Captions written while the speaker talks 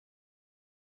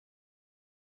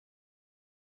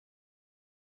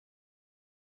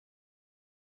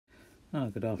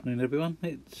Good afternoon everyone.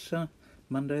 It's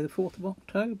Monday the 4th of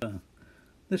October.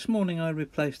 This morning I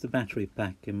replaced the battery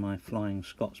pack in my Flying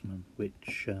Scotsman,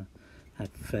 which had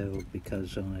failed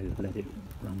because I let it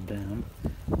run down.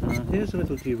 Here's a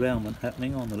little derailment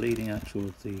happening on the leading axle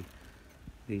of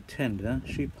the tender.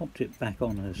 She popped it back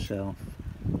on herself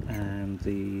and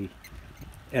the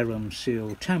Erum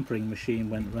Seal tampering machine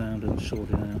went round and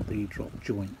sorted out the drop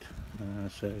joint,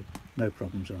 so no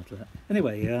problems after that.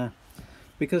 Anyway,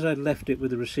 because I'd left it with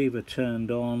the receiver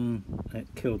turned on, it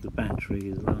killed the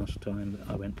battery the last time that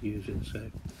I went to use it,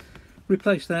 so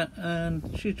replaced that,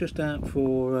 and she's just out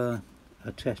for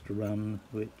a test run,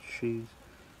 which she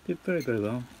did very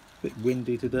well. A bit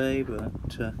windy today, but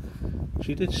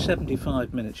she did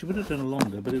 75 minutes. She would have done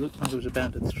longer, but it looked like I was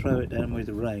about to throw it down with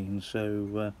the rain,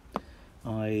 so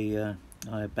I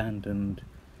abandoned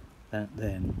that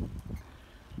then.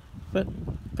 But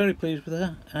very pleased with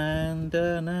her, and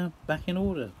now back in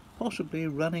order, possibly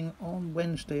running on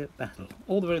Wednesday at Battle.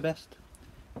 All the very best.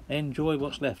 Enjoy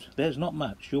what's left. There's not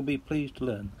much, you'll be pleased to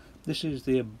learn. This is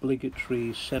the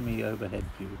obligatory semi-overhead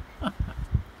view.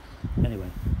 Anyway,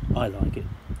 I like it.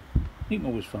 You can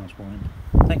always fast wind.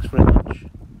 Thanks very much.